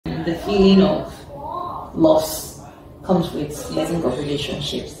the feeling of loss comes with letting go of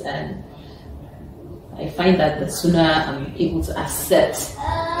relationships, and I find that the sooner I'm able to accept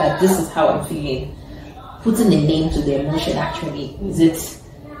that this is how I'm feeling, putting a name to the emotion actually, is it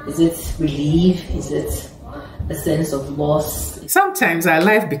relief? Is it a sense of loss? Sometimes our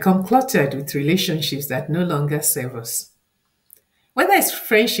life becomes cluttered with relationships that no longer serve us. Whether it's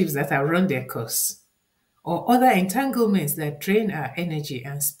friendships that have run their course, or other entanglements that drain our energy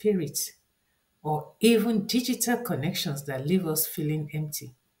and spirit, or even digital connections that leave us feeling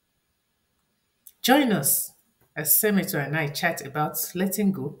empty. Join us as Semeto and I chat about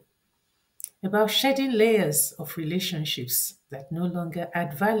letting go, about shedding layers of relationships that no longer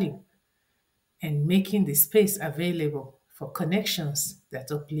add value, and making the space available for connections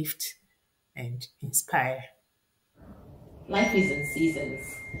that uplift and inspire. Life is in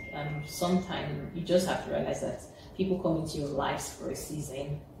seasons, and sometimes you just have to realize that people come into your lives for a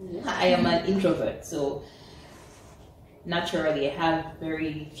season. I am an introvert, so naturally I have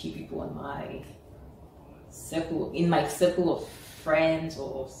very few people in my circle of friends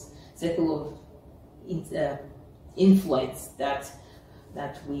or circle of influence that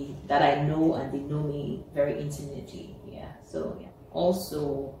I know, and they know me very intimately. Yeah. So yeah.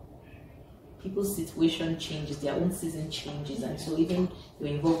 Also, people's situation changes, their own season changes, and so even your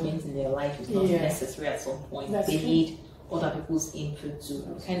involvement in their life is not necessary at some point. They need other people's input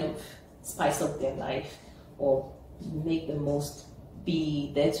to kind of spice up their life or make the most,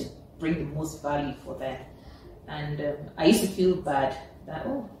 be there to bring the most value for them. And I used to feel bad that,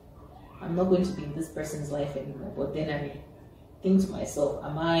 oh, I'm not going to be in this person's life anymore. But then I think to myself,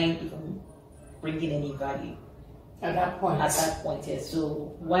 am I even bringing any value? At that point. At that point, yes.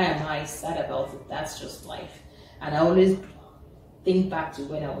 So why am I sad about it? That's just life. And I always think back to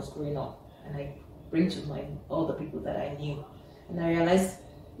when I was growing up, and I bring to mind all the people that I knew. And I realized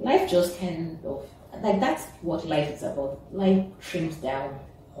life just kind of, like, that's what life is about. Life trims down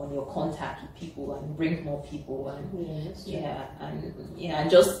on your contact with people and brings more people, and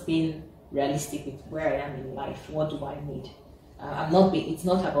and just being realistic with where I am in life. What do I need? It's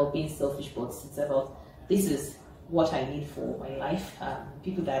not about being selfish, but it's about, this is what I need for my life,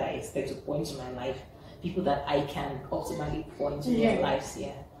 people that I expect to pour into my life, people that I can optimally pour into their lives.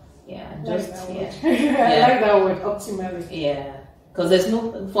 And just I like that word, optimally. Yeah, because there's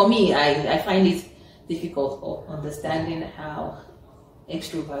no, for me, I find it difficult of understanding how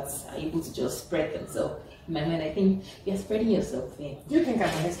extroverts are able to just spread themselves. In my mind, I think you're spreading yourself thin. Do you think I'm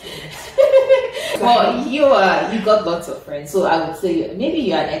an extrovert? Well, you got lots of friends, so I would say maybe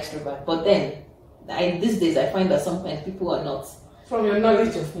you're an extrovert, but then these days I find that sometimes people are not. From your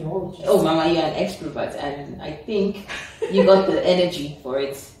knowledge of me, what would you say? Mama, you're an extrovert, and I think you got the energy for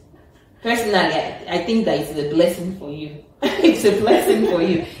it. Personally, I think that it's a blessing for you. It's a blessing for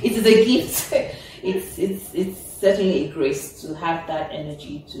you. It is a gift. It's certainly a grace to have that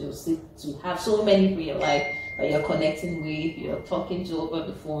energy, to have so many people in your life that you're connecting with, you're talking to over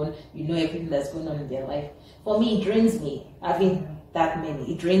the phone, you know everything that's going on in their life. For me, it drains me. Having that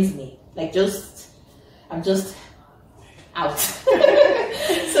many, it drains me. Like, I'm just out.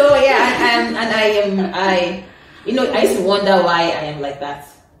 So yeah, I used to wonder why I am like that.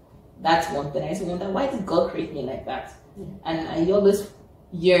 That's one thing. I used to wonder, why did God create me like that? And I always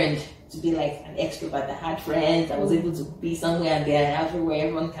yearned to be like an extrovert that had friends, I was able to be somewhere and they're everywhere,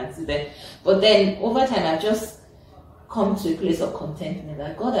 everyone can see them. But then over time, I've just come to a place of contentment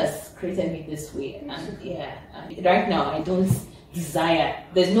that God has created me this way. And right now, I don't desire,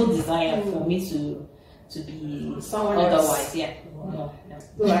 there's no desire for me to be someone otherwise. Else. No.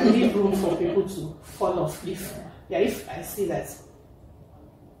 So I leave room for people to fall off. If I see that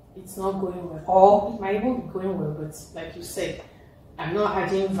it's not going well, or it might even be going well, but like you said, I'm not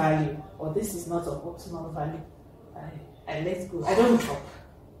adding value, or this is not of optimal value, I let go. I don't drop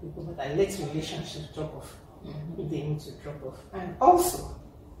people, but I let relationships drop off if they need to drop off. And also,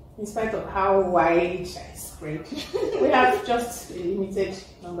 in spite of how wide I spread, we have just a limited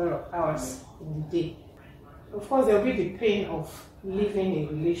number of hours in the day. Of course, there will be the pain of leaving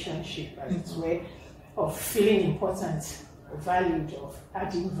a relationship, as it were, of feeling important, valued, of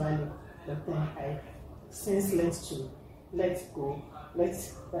adding value. But then I since learned to let go, let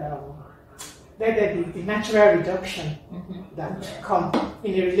there be the natural reduction that would come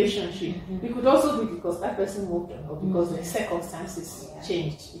in a relationship. It could also be because that person moved on, or because the circumstances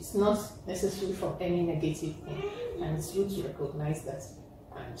changed. It's not necessarily from any negative thing, and it's good to recognize that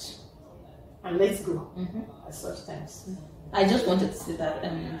and let go at such times. I just wanted to say that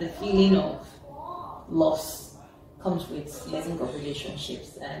the feeling of loss comes with letting go of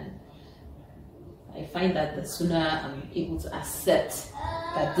relationships, and I find that the sooner I'm able to accept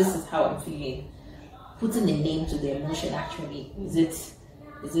that this is how I'm feeling, putting a name to the emotion actually. Is it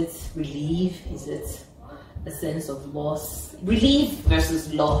relief? Is it a sense of loss? Relief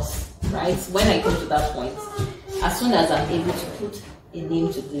versus loss, right? When I come to that point, as soon as I'm able to put a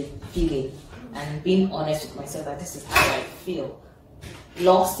name to the feeling and being honest with myself that this is how I feel.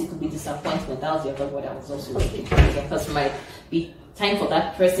 Lost, it could be disappointment. That was the other word I was also looking for, because it might be time for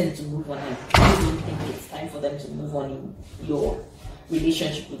that person to move on, and I don't think it's time for them to move on in your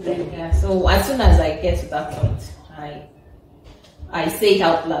relationship with them. Yeah. So as soon as I get to that point, I say it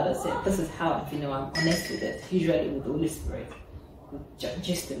out loud. I say, this is how I'm feeling. I'm honest with it. Usually with the Holy Spirit,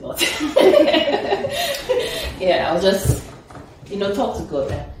 just a lot. Yeah, I'll just talk to God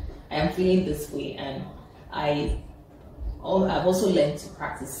that I am feeling this way, and I've also learned to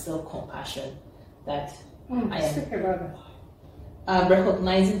practice self-compassion. That I am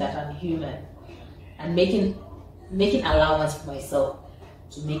recognizing that I'm human and making allowance for myself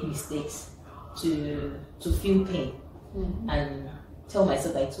to make mistakes, to feel pain, and tell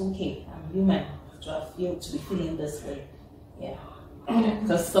myself that it's okay. I'm human to be feeling this way. Yeah,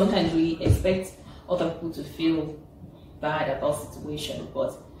 because sometimes we expect other people to feel bad about situation,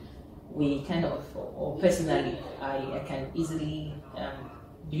 but we kind of, or personally, I can easily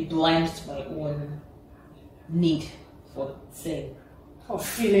be blind to my own need for saying,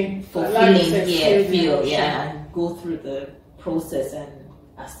 feeling, and go through the process and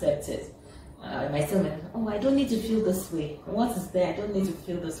accept it. Myself, I don't need to feel this way. What is there? I don't need to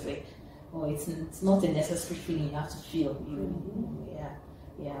feel this way. Oh, it's not a necessary feeling you have to feel.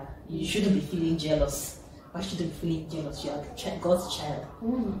 You shouldn't be feeling jealous. Why should you be feeling jealous? You are God's child.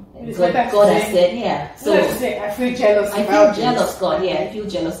 God has said, yeah. So I feel jealous. I feel jealous, God. Yeah, I feel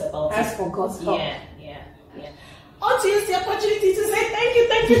jealous about it. Ask for God's help. Yeah. I want to use the opportunity to say thank you,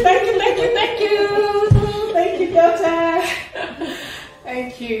 daughter.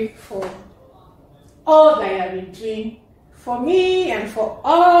 Thank you for all that you have been doing for me and for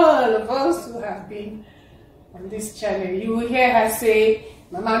all of us who have been on this channel. You will hear her say,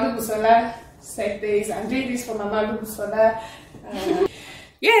 Mama Lubusola said this, I'm doing this for Mama Lubusola.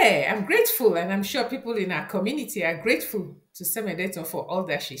 Yeah, I'm grateful, and I'm sure people in our community are grateful to Semedeto for all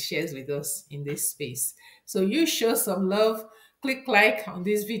that she shares with us in this space. So you show some love, click like on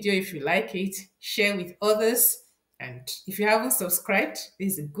this video if you like it, share with others, and if you haven't subscribed,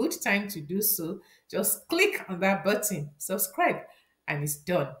 this is a good time to do so. Just click on that button, subscribe, and it's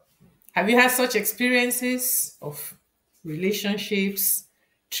done. Have you had such experiences of relationships,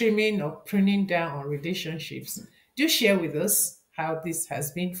 trimming or pruning down on relationships? Do share with us how this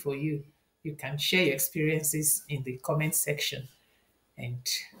has been for you. You can share your experiences in the comment section. And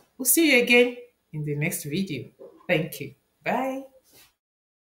we'll see you again in the next video. Thank you. Bye.